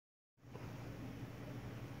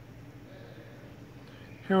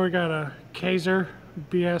Here we got a Kaeser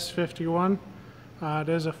BS51. It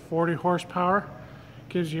is a 40 horsepower.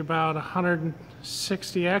 Gives you about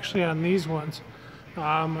 160 actually on these ones.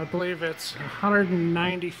 I believe it's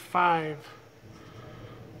 195.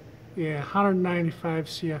 Yeah, 195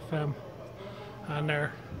 CFM on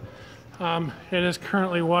there. It is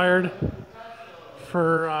currently wired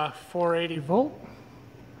for 480 volt.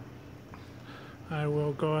 I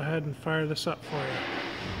will go ahead and fire this up for you.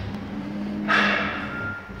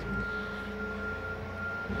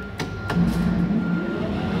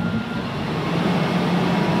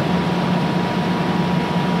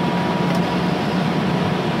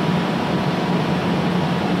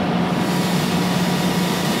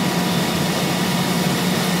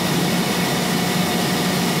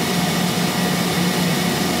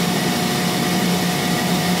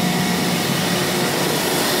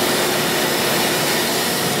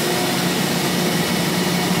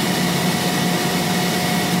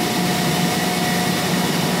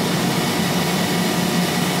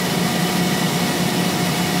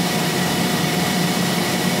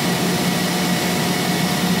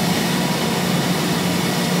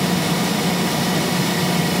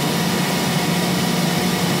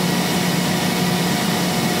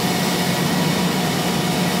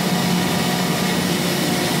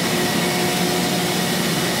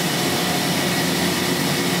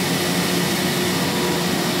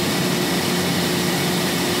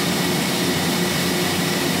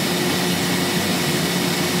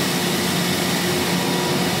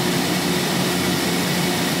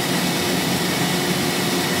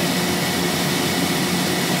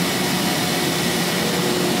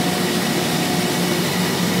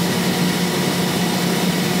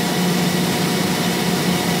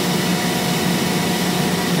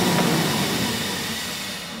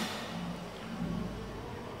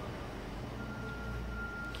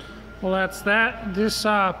 Well, that's that. This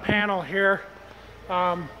panel here,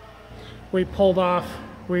 we pulled off.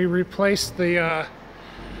 We replaced the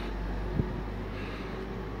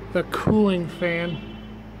cooling fan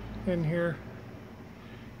in here.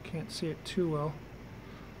 Can't see it too well,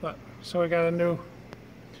 but so we got a new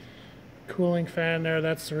cooling fan there.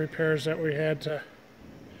 That's the repairs that we had to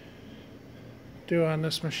do on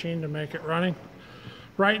this machine to make it running.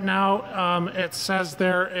 Right now, it says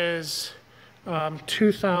there is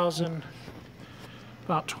 2,000,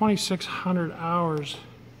 about 2,600 hours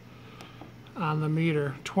on the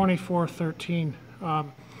meter, 2413.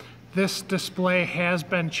 This display has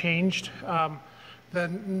been changed. The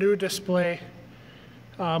new display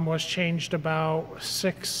was changed about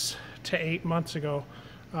 6 to 8 months ago,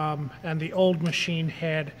 and the old machine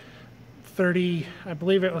had I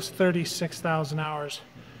believe it was 36,000 hours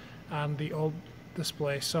on the old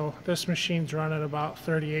display. So this machine's running about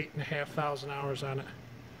 38,500 hours on it.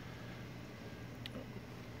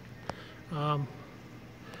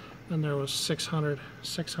 And there was 600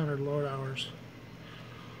 load hours.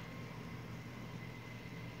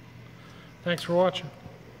 Thanks for watching.